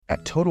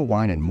At Total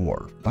Wine &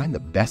 More, find the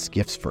best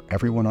gifts for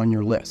everyone on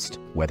your list,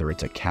 whether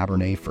it's a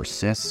Cabernet for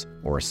Sis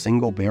or a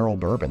single barrel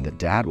bourbon that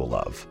Dad will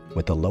love.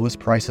 With the lowest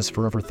prices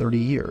for over 30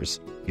 years,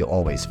 you'll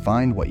always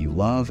find what you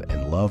love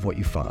and love what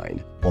you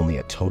find. Only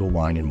at Total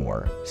Wine &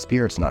 More.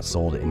 Spirits not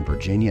sold in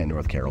Virginia and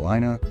North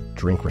Carolina.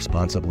 Drink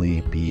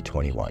responsibly.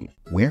 B21.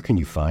 Where can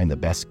you find the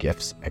best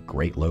gifts at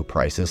great low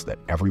prices that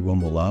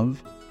everyone will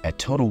love? At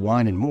Total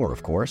Wine & More,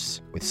 of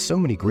course. With so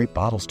many great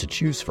bottles to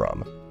choose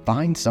from,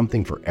 find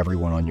something for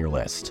everyone on your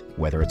list,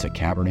 whether it's a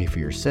Cabernet for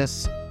your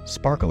sis,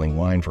 sparkling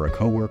wine for a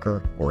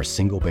coworker, or a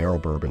single barrel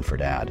bourbon for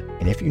Dad.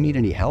 And if you need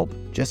any help,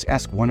 just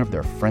ask one of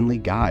their friendly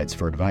guides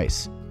for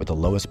advice. With the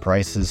lowest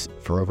prices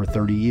for over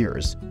 30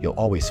 years, you'll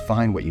always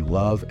find what you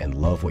love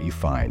and love what you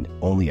find.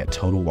 Only at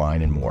Total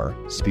Wine & More.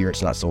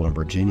 Spirits not sold in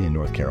Virginia and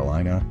North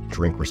Carolina.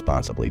 Drink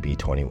responsibly.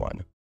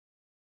 B21.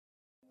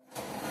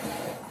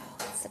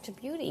 Such a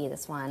beauty,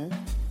 this one.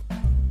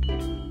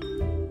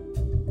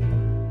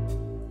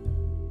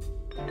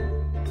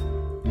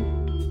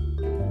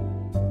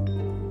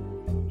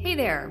 Hey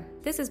there,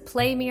 this is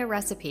Play Me a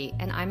Recipe,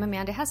 and I'm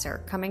Amanda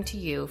Hesser, coming to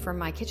you from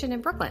my kitchen in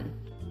Brooklyn.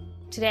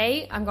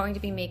 Today, I'm going to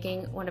be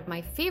making one of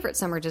my favorite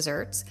summer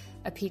desserts,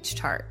 a peach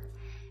tart.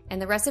 And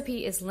the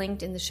recipe is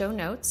linked in the show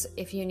notes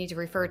if you need to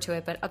refer to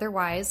it, but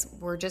otherwise,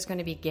 we're just going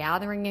to be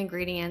gathering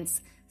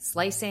ingredients,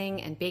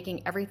 slicing, and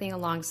baking everything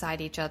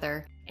alongside each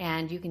other,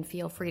 and you can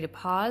feel free to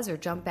pause or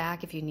jump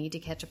back if you need to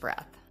catch a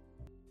breath.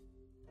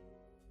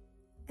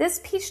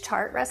 This peach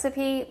tart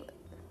recipe,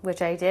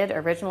 which I did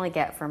originally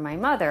get from my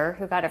mother,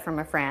 who got it from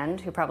a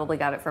friend, who probably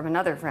got it from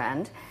another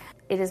friend.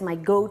 It is my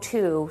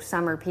go-to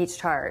summer peach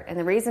tart. And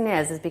the reason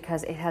is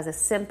because it has a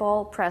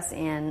simple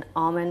press-in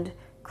almond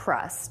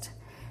crust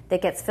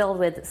that gets filled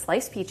with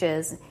sliced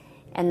peaches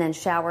and then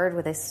showered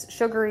with a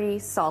sugary,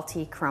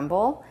 salty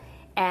crumble.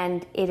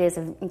 And it is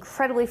an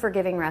incredibly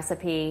forgiving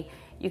recipe.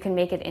 You can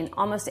make it in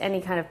almost any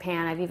kind of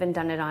pan. I've even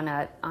done it on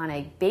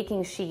a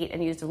baking sheet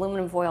and used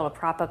aluminum foil to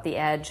prop up the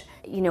edge.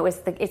 You know,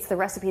 it's the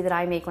recipe that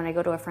I make when I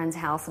go to a friend's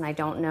house and I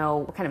don't know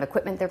what kind of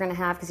equipment they're going to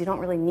have, because you don't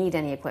really need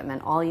any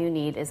equipment. All you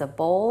need is a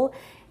bowl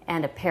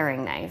and a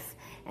paring knife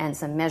and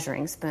some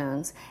measuring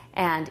spoons.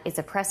 And it's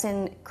a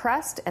press-in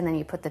crust, and then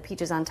you put the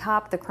peaches on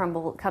top. The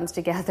crumble comes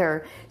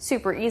together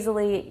super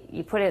easily.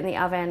 You put it in the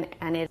oven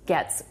and it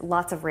gets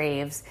lots of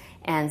raves.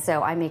 And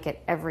so I make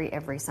it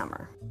every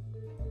summer.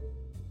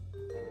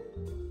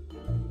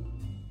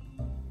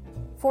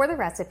 For the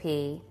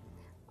recipe,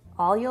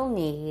 all you'll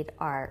need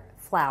are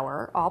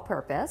flour,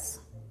 all-purpose,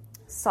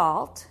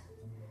 salt,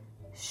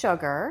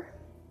 sugar,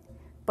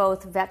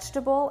 both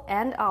vegetable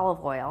and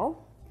olive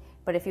oil,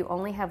 but if you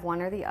only have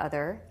one or the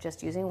other,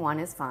 just using one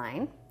is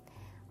fine.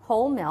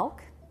 Whole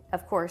milk,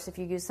 of course, if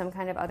you use some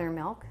kind of other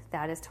milk,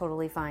 that is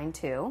totally fine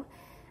too.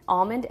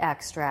 Almond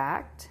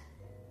extract,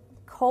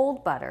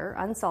 cold butter,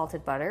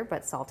 unsalted butter,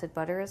 but salted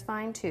butter is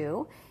fine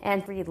too,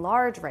 and 3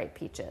 large ripe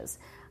peaches.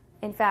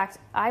 In fact,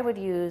 I would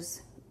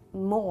use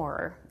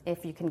more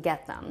if you can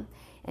get them,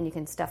 and you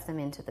can stuff them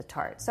into the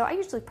tart. So I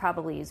usually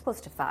probably use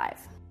close to 5.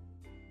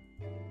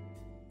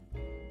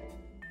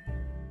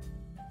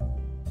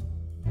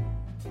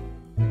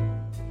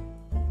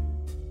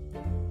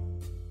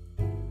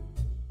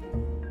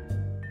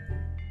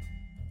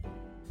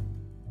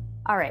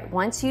 All right,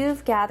 once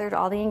you've gathered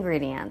all the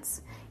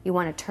ingredients, you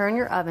want to turn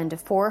your oven to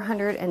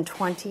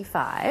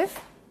 425.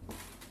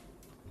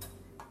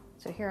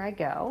 So here I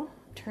go,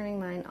 turning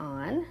mine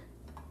on.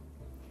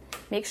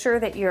 Make sure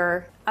that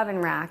your oven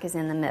rack is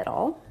in the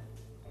middle.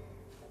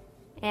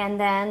 And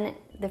then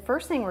the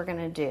first thing we're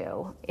gonna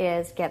do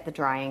is get the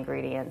dry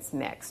ingredients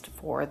mixed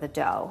for the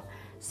dough.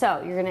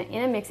 So you're gonna,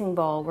 in a mixing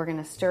bowl, we're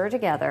gonna stir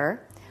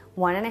together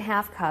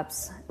 1.5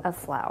 cups of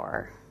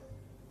flour.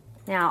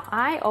 Now,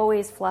 I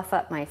always fluff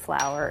up my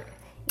flour.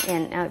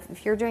 And now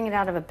if you're doing it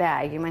out of a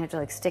bag, you might have to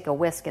like stick a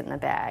whisk in the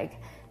bag.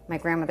 My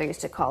grandmother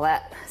used to call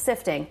that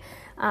sifting.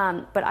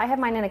 But I have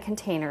mine in a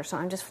container, so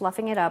I'm just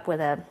fluffing it up with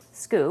a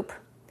scoop.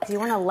 You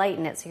want to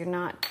lighten it so you're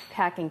not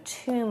packing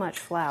too much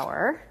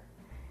flour.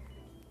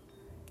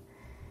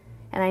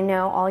 And I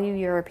know all you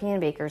European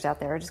bakers out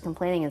there are just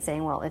complaining and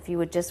saying, well, if you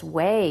would just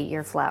weigh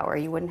your flour,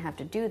 you wouldn't have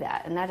to do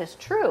that. And that is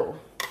true.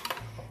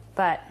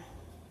 But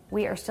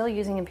we are still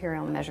using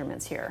imperial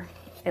measurements here,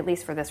 at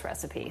least for this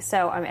recipe.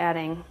 So I'm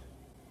adding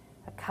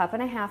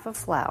 1.5 cups of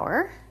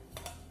flour.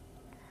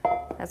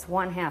 That's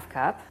 1/2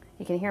 cup.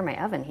 You can hear my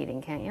oven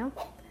heating, can't you?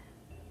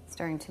 It's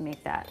starting to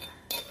make that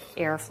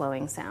air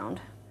flowing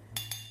sound.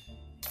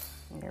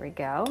 There we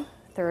go,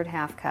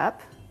 1/3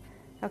 cup.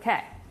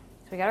 Okay,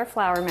 so we got our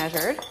flour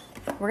measured.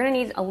 We're gonna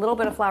need a little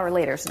bit of flour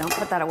later, so don't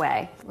put that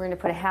away. We're gonna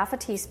put 1/2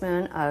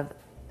 teaspoon of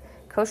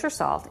kosher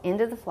salt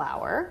into the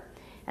flour,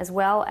 as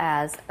well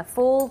as a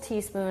full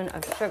teaspoon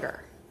of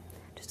sugar,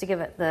 just to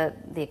give it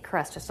the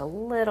crust just a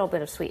little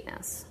bit of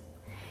sweetness.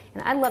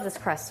 And I love this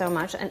crust so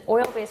much. An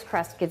oil-based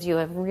crust gives you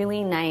a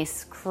really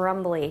nice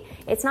crumbly,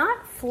 it's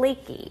not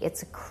flaky,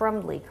 it's a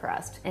crumbly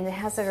crust, and it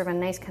has sort of a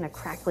nice kind of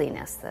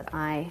crackliness that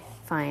I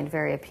find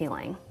very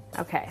appealing.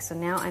 Okay, so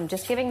now I'm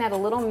just giving that a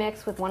little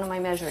mix with one of my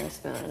measuring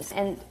spoons.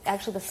 And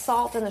actually the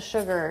salt and the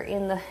sugar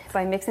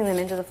by mixing them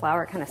into the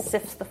flour, it kind of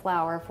sifts the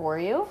flour for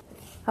you.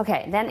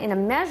 Okay, then in a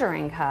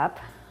measuring cup,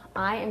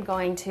 I am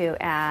going to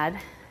add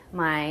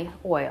my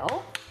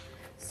oil.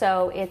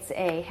 So it's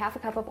a half a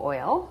cup of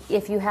oil.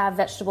 If you have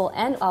vegetable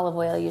and olive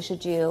oil, you should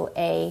do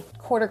a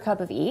quarter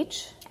cup of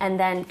each. And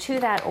then to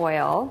that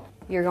oil,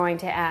 you're going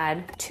to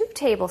add 2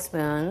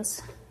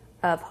 tablespoons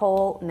of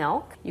whole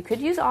milk. You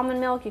could use almond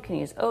milk, you can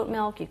use oat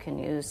milk, you can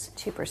use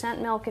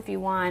 2% milk if you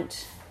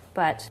want,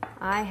 but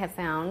I have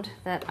found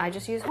that I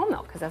just use whole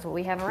milk because that's what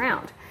we have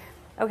around.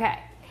 Okay,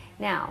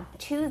 now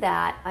to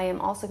that I am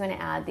also going to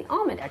add the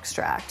almond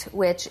extract,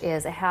 which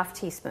is a half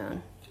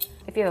teaspoon.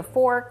 If you have a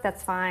fork,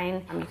 that's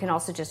fine. You can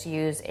also just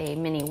use a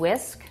mini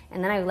whisk,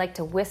 and then I like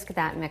to whisk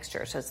that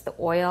mixture. So it's the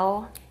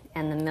oil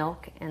and the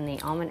milk and the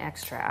almond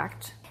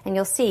extract, and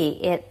you'll see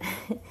it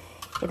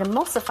it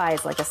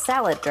emulsifies like a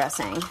salad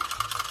dressing.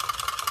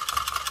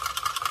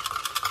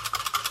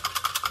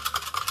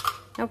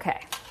 Okay,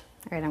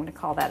 all right, I'm going to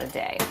call that a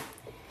day.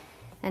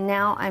 And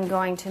now I'm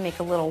going to make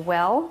a little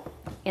well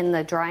in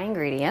the dry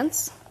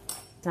ingredients.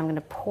 So I'm going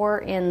to pour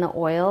in the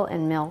oil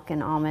and milk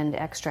and almond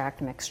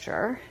extract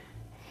mixture.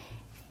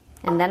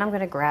 And then I'm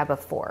going to grab a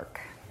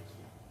fork.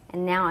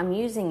 And now I'm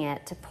using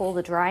it to pull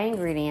the dry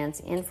ingredients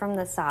in from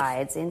the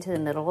sides into the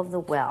middle of the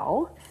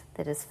well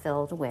that is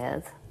filled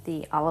with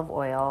the olive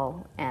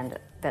oil and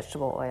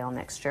vegetable oil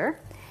mixture.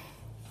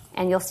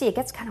 And you'll see it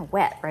gets kind of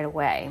wet right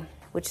away,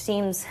 which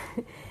seems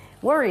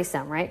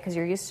worrisome, right? Because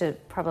you're used to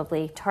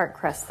probably tart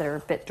crusts that are a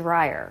bit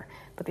drier.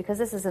 But because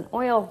this is an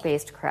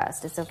oil-based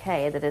crust, it's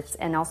okay that it's,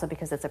 and also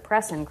because it's a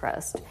press-in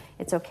crust,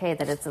 it's okay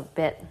that it's a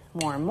bit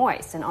more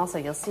moist. And also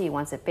you'll see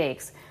once it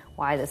bakes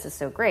why this is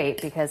so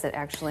great, because it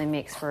actually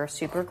makes for a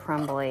super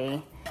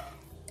crumbly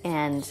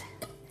and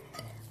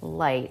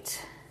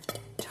light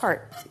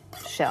tart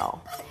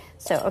shell.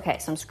 So, okay,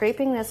 so I'm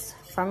scraping this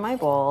from my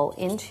bowl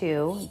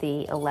into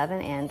the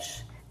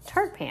 11-inch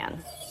tart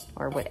pan,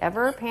 or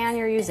whatever pan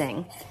you're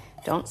using.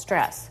 Don't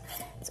stress.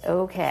 It's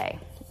okay.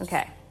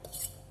 Okay.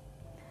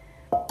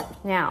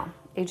 Now,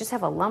 you just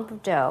have a lump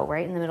of dough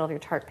right in the middle of your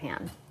tart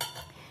pan.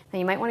 Now,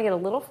 you might want to get a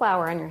little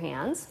flour on your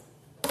hands.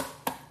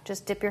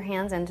 Just dip your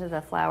hands into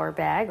the flour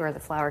bag or the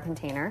flour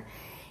container.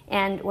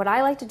 And what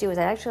I like to do is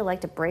I actually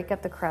like to break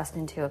up the crust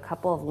into a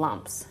couple of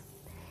lumps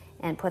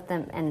and put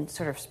them and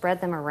sort of spread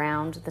them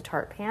around the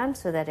tart pan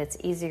so that it's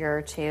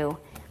easier to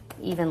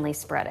evenly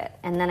spread it.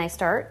 And then I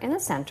start in the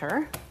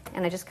center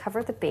and I just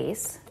cover the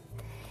base,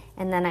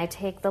 and then I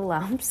take the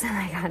lumps and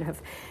I kind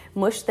of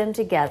mush them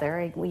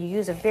together. We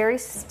use a very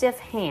stiff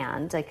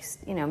hand, like,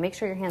 you know, make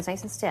sure your hand's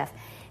nice and stiff.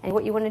 And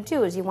what you want to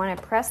do is you want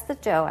to press the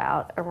dough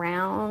out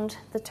around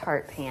the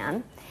tart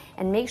pan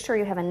and make sure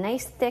you have a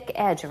nice thick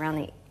edge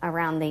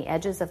around the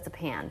edges of the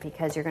pan,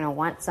 because you're going to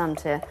want some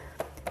to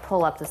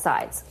pull up the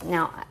sides.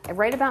 Now,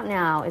 right about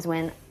now is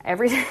when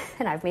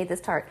and I've made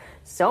this tart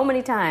so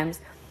many times,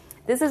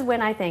 this is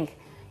when I think,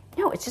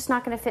 no, it's just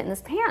not going to fit in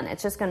this pan.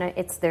 It's just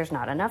there's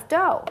not enough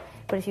dough.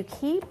 But if you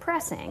keep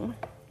pressing,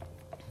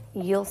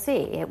 you'll see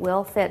it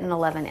will fit an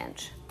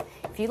 11-inch.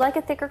 If you like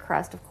a thicker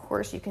crust, of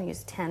course, you can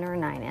use 10 or a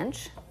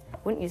 9-inch. I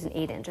wouldn't use an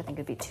 8-inch. I think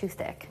it'd be too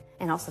thick.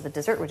 And also the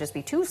dessert would just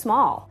be too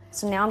small.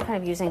 So now I'm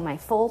kind of using my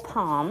full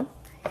palm.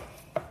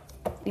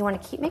 You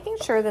want to keep making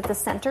sure that the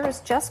center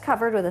is just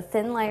covered with a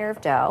thin layer of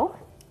dough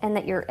and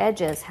that your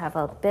edges have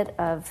a bit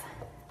of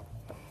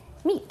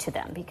meat to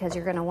them, because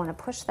you're going to want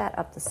to push that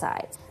up the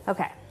sides.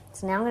 Okay,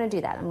 so now I'm going to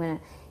do that. I'm going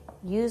to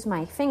use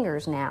my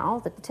fingers now,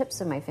 the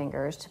tips of my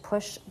fingers, to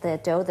push the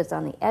dough that's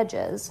on the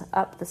edges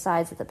up the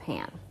sides of the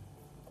pan.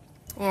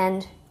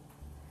 And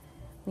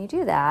when you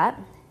do that,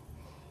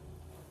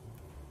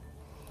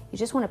 you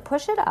just want to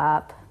push it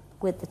up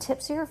with the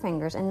tips of your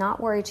fingers and not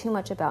worry too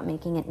much about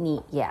making it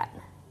neat yet,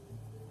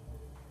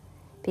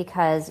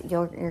 because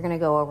you're going to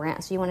go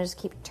around. So you want to just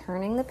keep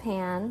turning the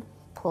pan,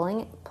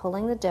 pulling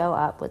the dough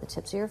up with the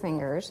tips of your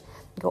fingers,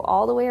 go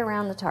all the way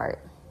around the tart.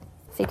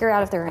 Figure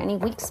out if there are any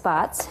weak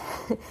spots,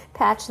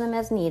 patch them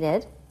as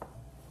needed,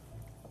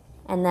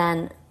 and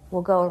then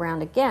we'll go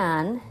around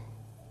again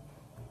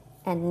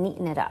and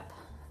neaten it up.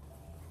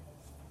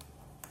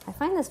 I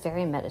find this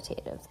very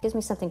meditative. It gives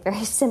me something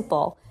very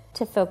simple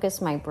to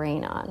focus my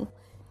brain on.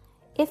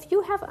 If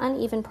you have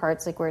uneven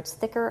parts, like where it's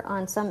thicker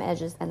on some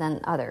edges and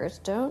then others,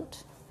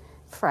 don't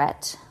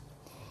fret.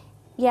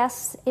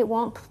 Yes, it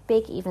won't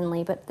bake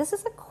evenly, but this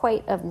is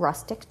quite a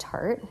rustic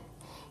tart,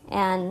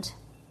 and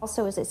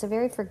also it's a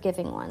very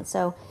forgiving one.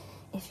 So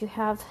if you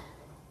have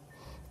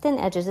thin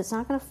edges, it's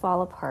not going to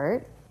fall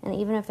apart, and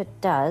even if it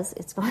does,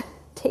 it's going to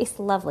taste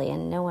lovely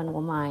and no one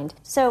will mind.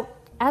 So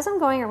as I'm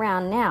going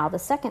around now, the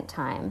second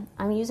time,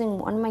 I'm using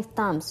one of my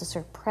thumbs to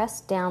sort of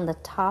press down the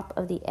top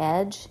of the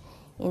edge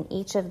in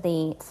each of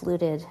the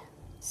fluted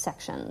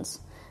sections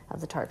of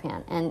the tart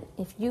pan. And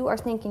if you are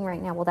thinking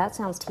right now, well, that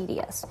sounds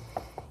tedious,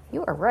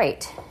 you are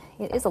right.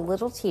 It is a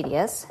little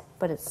tedious,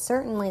 but it's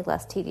certainly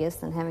less tedious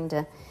than having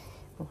to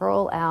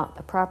roll out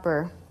a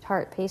proper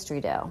tart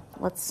pastry dough.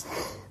 Let's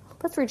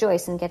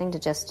rejoice in getting to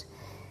just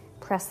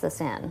press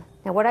this in.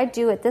 Now what I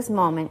do at this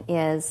moment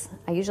is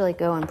I usually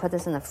go and put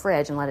this in the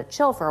fridge and let it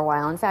chill for a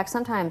while. In fact,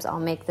 sometimes I'll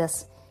make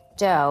this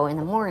dough in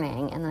the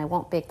morning and then I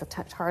won't bake the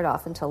tart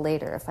off until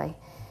later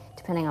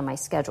depending on my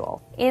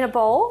schedule. In a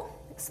bowl,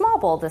 small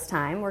bowl this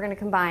time, we're going to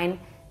combine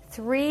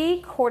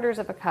 3/4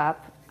 of a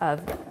cup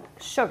of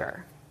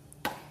sugar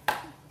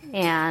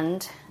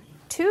and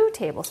 2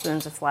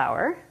 tablespoons of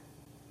flour.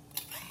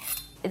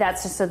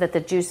 That's just so that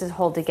the juices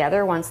hold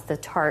together once the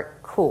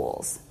tart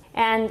cools.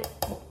 And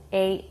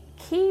a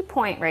key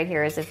point right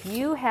here is if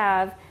you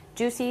have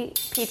juicy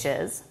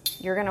peaches,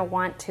 you're going to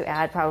want to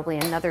add probably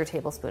another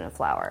tablespoon of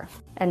flour.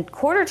 And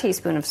 1/4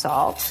 teaspoon of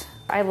salt.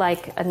 I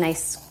like a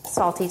nice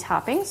salty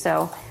topping,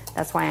 so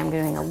that's why I'm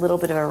doing a little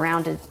bit of a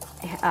rounded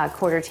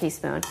 1/4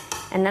 teaspoon.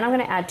 And then I'm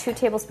going to add 2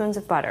 tablespoons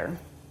of butter.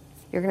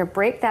 You're going to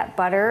break that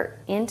butter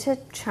into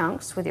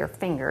chunks with your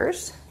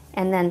fingers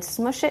and then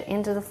smush it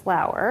into the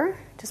flour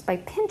just by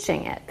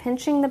pinching it,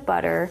 pinching the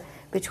butter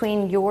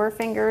between your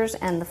fingers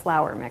and the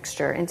flour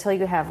mixture until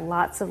you have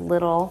lots of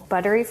little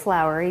buttery,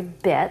 floury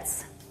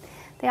bits.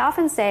 They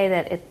often say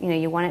that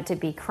you want it to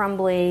be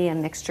crumbly, a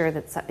mixture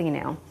that's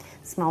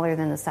smaller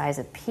than the size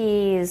of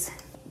peas.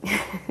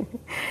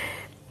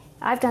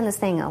 I've done this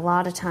thing a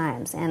lot of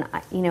times, and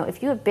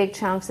if you have big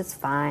chunks, it's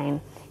fine.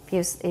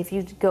 If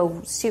you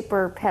go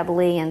super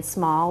pebbly and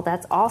small,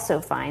 that's also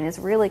fine. It's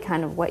really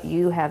kind of what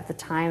you have the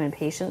time and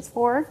patience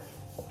for.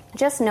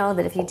 Just know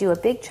that if you do a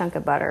big chunk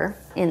of butter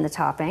in the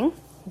topping,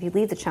 if you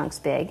leave the chunks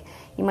big,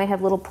 you might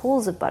have little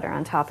pools of butter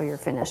on top of your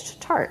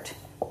finished tart.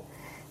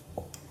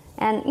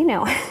 And,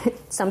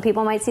 some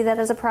people might see that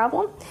as a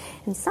problem,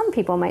 and some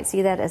people might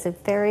see that as a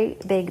very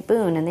big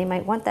boon, and they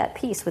might want that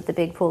piece with the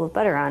big pool of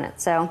butter on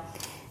it. So,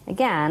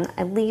 again,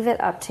 I leave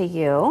it up to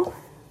you.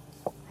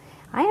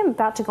 I am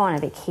about to go on a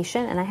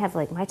vacation, and I have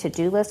my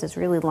to-do list is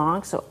really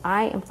long, so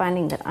I am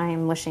finding that I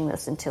am mushing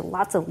this into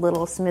lots of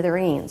little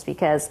smithereens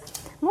because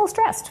I'm a little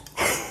stressed.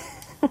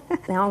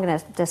 Now I'm going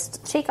to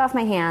just shake off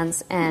my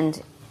hands,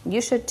 and you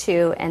should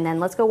too, and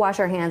then let's go wash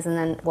our hands, and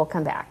then we'll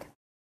come back.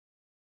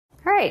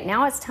 All right,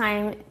 now it's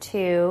time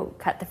to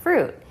cut the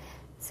fruit.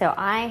 So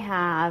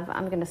I'm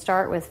going to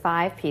start with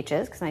 5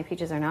 peaches because my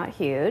peaches are not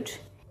huge.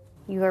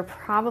 You are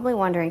probably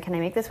wondering, can I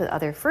make this with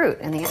other fruit?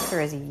 And the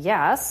answer is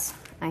yes.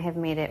 I have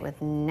made it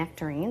with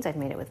nectarines, I've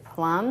made it with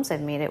plums,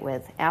 I've made it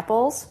with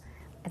apples.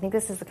 I think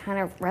this is the kind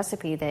of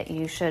recipe that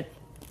you should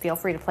feel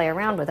free to play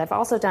around with. I've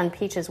also done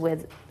peaches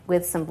with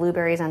some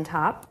blueberries on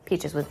top,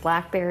 peaches with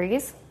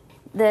blackberries.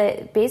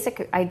 The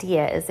basic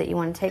idea is that you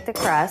want to take the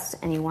crust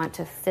and you want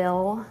to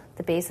fill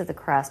the base of the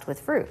crust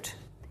with fruit.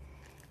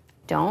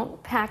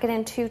 Don't pack it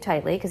in too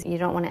tightly because you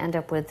don't want to end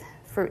up with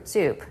fruit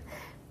soup,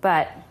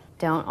 but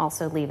don't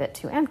also leave it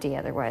too empty,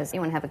 otherwise you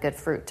want to have a good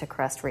fruit to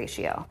crust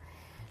ratio.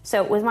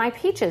 So with my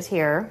peaches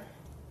here,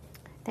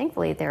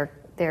 thankfully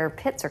their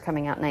pits are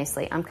coming out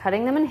nicely. I'm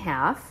cutting them in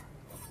half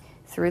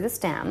through the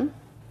stem,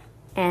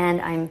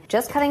 and I'm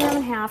just cutting them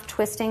in half,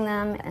 twisting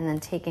them, and then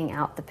taking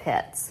out the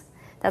pits.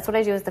 That's what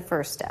I do as the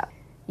first step.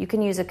 You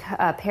can use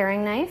a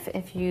paring knife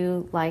if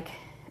you like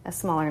a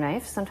smaller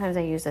knife. Sometimes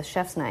I use a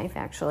chef's knife,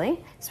 actually,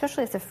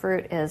 especially if the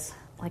fruit is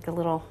a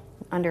little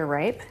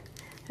underripe.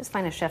 Just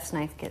find a chef's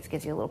knife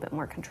gives you a little bit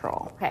more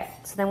control. Okay,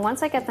 so then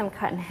once I get them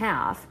cut in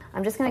half,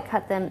 I'm just going to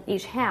cut them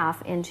each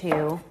half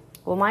into,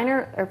 well, mine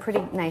are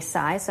pretty nice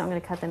size, so I'm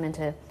going to cut them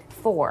into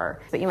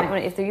 4. But you might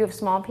want to, if you have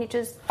small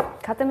peaches,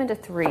 cut them into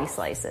 3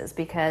 slices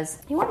because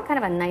you want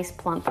kind of a nice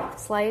plump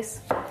slice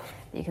that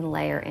you can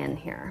layer in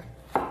here.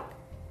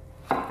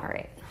 All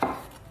right.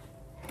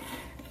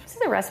 This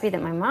is a recipe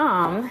that my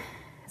mom,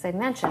 as I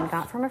mentioned,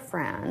 got from a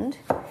friend.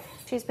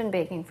 She's been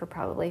baking for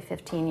probably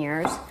 15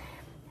 years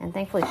and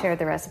thankfully shared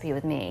the recipe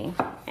with me.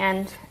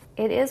 And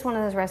it is one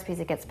of those recipes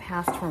that gets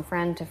passed from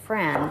friend to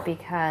friend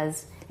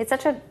because it's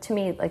such to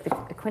me,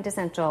 the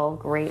quintessential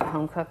great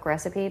home cook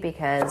recipe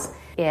because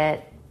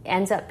it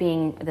ends up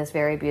being this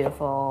very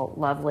beautiful,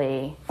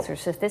 lovely, sort of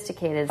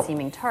sophisticated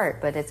seeming tart,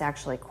 but it's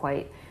actually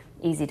quite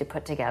easy to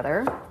put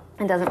together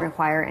and doesn't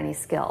require any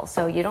skill.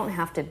 So you don't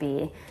have to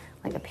be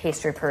a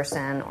pastry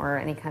person or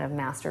any kind of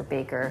master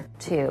baker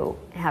to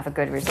have a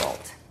good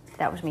result.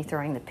 That was me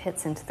throwing the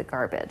pits into the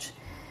garbage.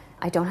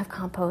 I don't have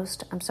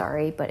compost, I'm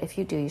sorry, but if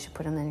you do, you should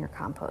put them in your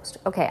compost.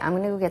 Okay, I'm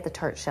gonna go get the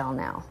tart shell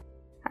now.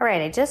 All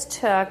right, I just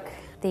took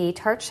the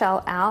tart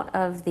shell out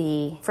of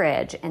the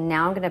fridge and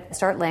now I'm gonna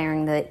start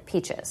layering the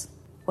peaches.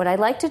 What I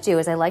like to do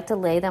is I like to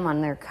lay them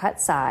on their cut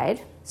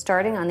side,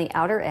 starting on the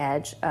outer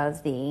edge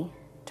of the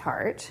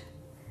tart,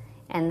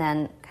 and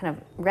then kind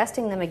of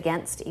resting them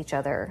against each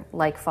other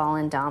like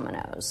fallen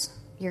dominoes.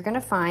 You're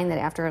gonna find that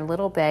after a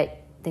little bit,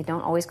 they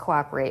don't always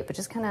cooperate, but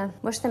just kind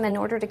of mush them in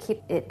order to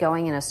keep it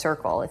going in a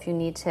circle. If you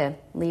need to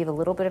leave a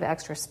little bit of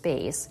extra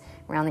space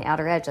around the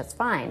outer edge, that's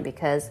fine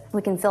because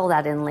we can fill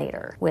that in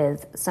later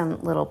with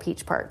some little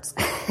peach parts.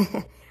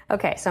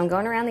 Okay, so I'm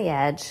going around the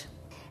edge.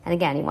 And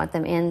again, you want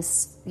them in,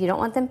 you don't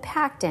want them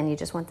packed in, you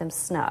just want them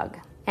snug.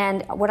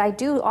 And what I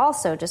do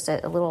also, just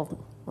a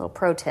little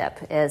pro tip,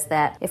 is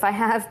that if I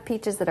have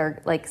peaches that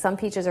are, some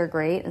peaches are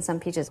great and some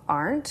peaches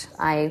aren't,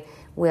 I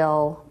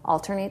will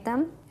alternate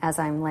them as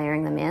I'm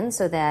layering them in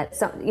so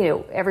that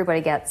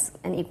everybody gets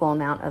an equal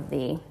amount of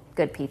the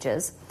good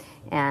peaches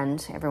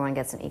and everyone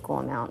gets an equal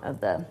amount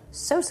of the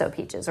so-so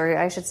peaches. Or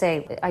I should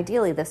say,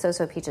 ideally, the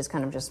so-so peaches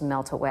kind of just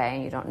melt away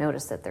and you don't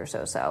notice that they're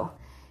so-so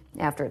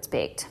after it's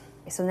baked.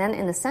 So then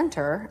in the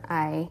center,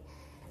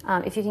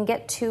 if you can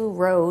get 2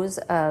 rows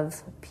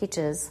of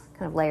peaches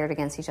kind of layered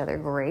against each other,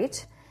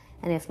 great.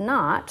 And if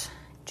not,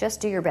 just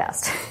do your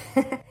best.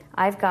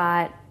 I've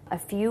got a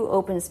few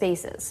open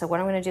spaces. So what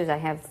I'm going to do is I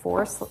have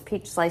 4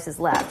 peach slices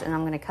left, and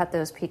I'm going to cut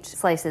those peach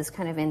slices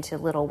kind of into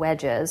little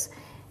wedges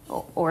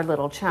or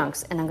little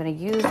chunks, and I'm going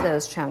to use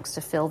those chunks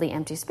to fill the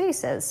empty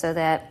spaces so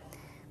that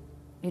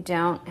you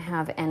don't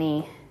have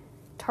any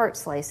tart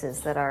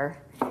slices that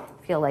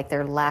feel like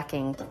they're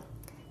lacking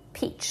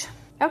peach.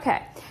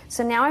 Okay,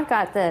 so now I've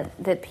got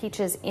the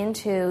peaches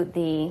into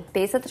the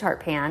base of the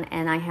tart pan,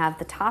 and I have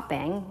the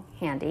topping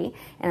handy,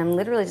 and I'm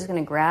literally just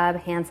going to grab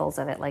handfuls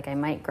of it like I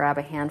might grab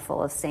a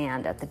handful of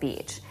sand at the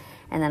beach.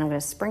 And then I'm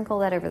going to sprinkle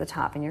that over the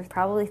top. And you're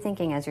probably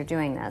thinking as you're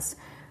doing this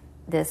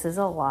is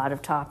a lot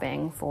of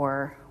topping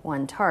for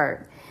one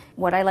tart.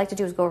 What I like to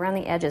do is go around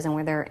the edges, and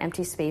where there are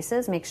empty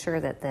spaces, make sure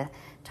that the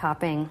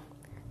topping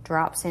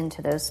drops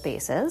into those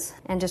spaces,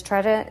 and just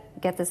try to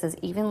get this as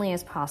evenly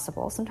as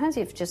possible. Sometimes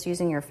if just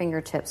using your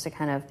fingertips to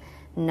kind of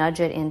nudge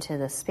it into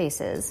the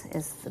spaces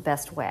is the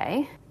best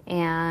way.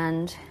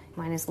 And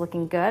mine is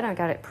looking good. I've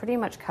got it pretty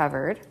much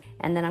covered.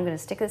 And then I'm going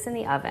to stick this in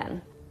the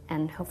oven,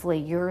 and hopefully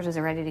yours is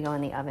ready to go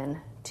in the oven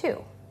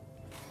too.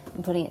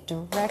 I'm putting it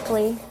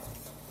directly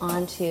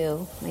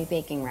onto my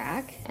baking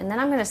rack, and then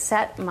I'm going to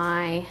set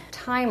my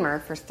timer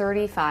for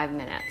 35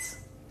 minutes.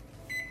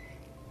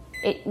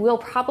 It will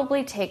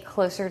probably take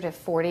closer to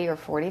 40 or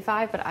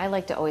 45, but I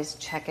like to always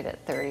check it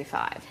at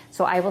 35.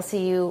 So I will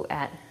see you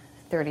at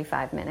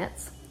 35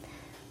 minutes.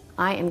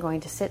 I am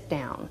going to sit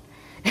down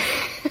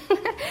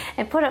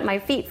and put up my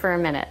feet for a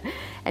minute,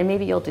 and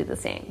maybe you'll do the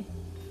same.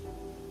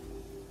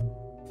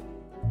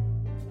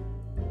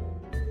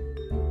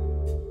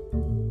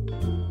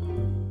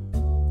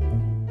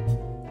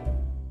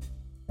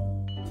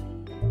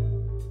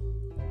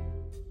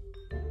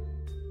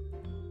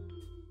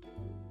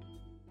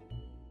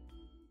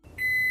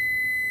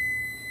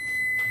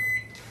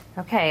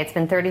 Okay, it's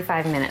been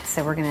 35 minutes,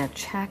 so we're gonna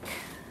check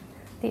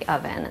the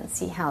oven and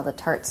see how the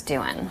tart's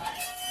doing.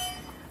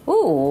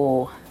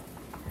 Ooh,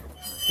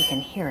 you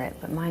can hear it,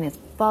 but mine is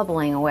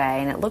bubbling away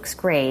and it looks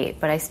great,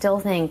 but I still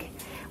think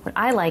what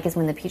I like is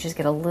when the peaches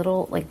get a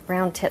little like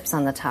brown tips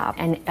on the top,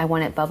 and I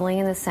want it bubbling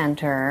in the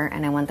center,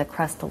 and I want the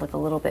crust to look a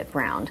little bit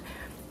browned.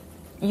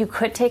 You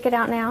could take it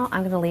out now.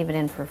 I'm gonna leave it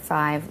in for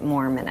 5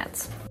 more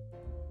minutes.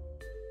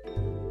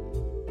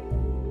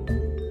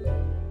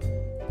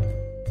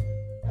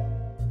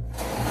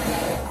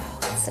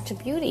 Such a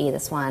beauty,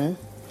 this one.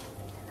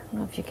 I don't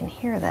know if you can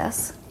hear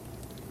this.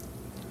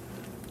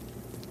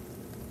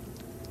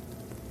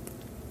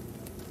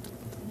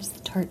 There's the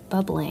tart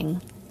bubbling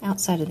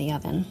outside of the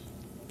oven.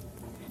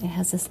 It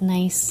has this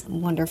nice,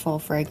 wonderful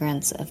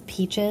fragrance of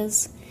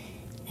peaches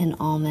and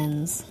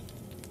almonds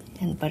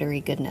and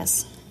buttery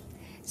goodness.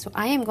 So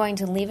I am going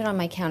to leave it on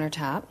my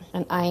countertop,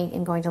 and I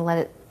am going to let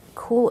it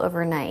cool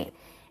overnight.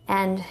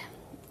 And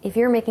if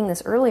you're making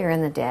this earlier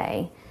in the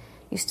day,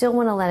 you still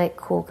want to let it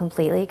cool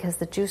completely because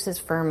the juices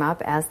firm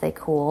up as they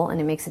cool,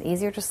 and it makes it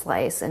easier to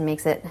slice and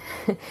makes it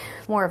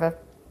more of a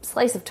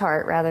slice of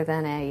tart rather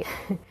than a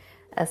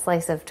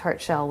slice of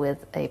tart shell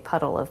with a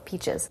puddle of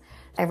peaches.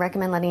 I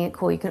recommend letting it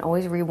cool. You can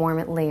always rewarm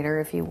it later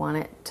if you want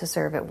it to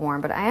serve it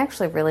warm, but I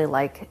actually really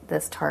like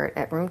this tart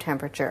at room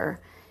temperature,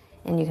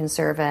 and you can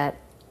serve it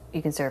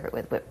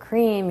with whipped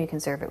cream, you can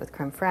serve it with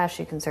creme fraiche,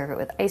 you can serve it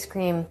with ice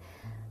cream.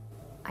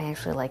 I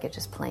actually like it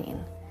just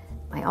plain.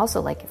 I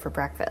also like it for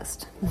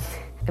breakfast.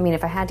 I mean,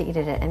 if I had to eat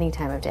it at any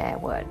time of day, I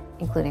would,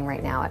 including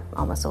right now at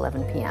almost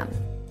 11 p.m.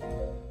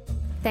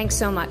 Thanks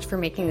so much for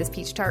making this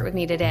peach tart with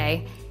me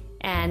today.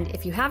 And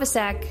if you have a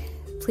sec,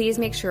 please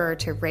make sure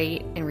to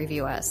rate and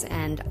review us.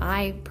 And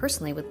I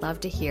personally would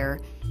love to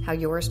hear how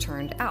yours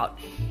turned out.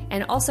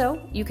 And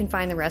also, you can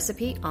find the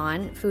recipe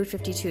on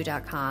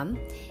food52.com,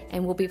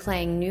 and we'll be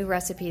playing new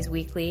recipes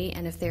weekly.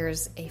 And if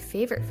there's a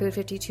favorite Food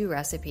 52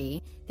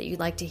 recipe that you'd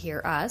like to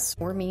hear us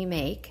or me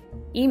make,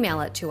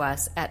 email it to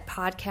us at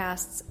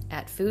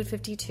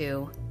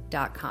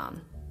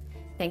podcasts@food52.com.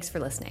 Thanks for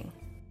listening.